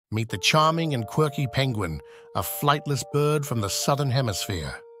Meet the charming and quirky penguin, a flightless bird from the southern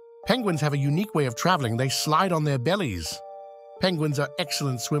hemisphere. Penguins have a unique way of traveling. They slide on their bellies. Penguins are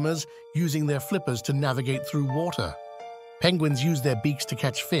excellent swimmers, using their flippers to navigate through water. Penguins use their beaks to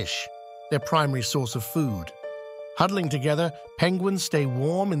catch fish, their primary source of food. Huddling together, penguins stay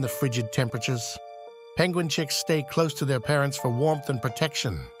warm in the frigid temperatures. Penguin chicks stay close to their parents for warmth and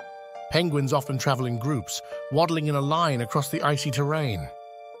protection. Penguins often travel in groups, waddling in a line across the icy terrain.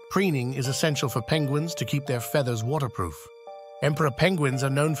 Preening is essential for penguins to keep their feathers waterproof. Emperor penguins are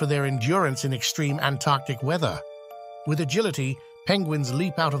known for their endurance in extreme Antarctic weather. With agility, penguins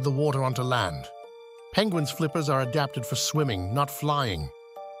leap out of the water onto land. Penguins' flippers are adapted for swimming, not flying.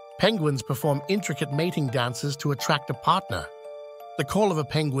 Penguins perform intricate mating dances to attract a partner. The call of a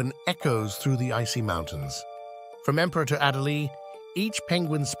penguin echoes through the icy mountains. From emperor to adelie, each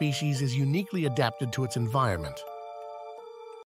penguin species is uniquely adapted to its environment.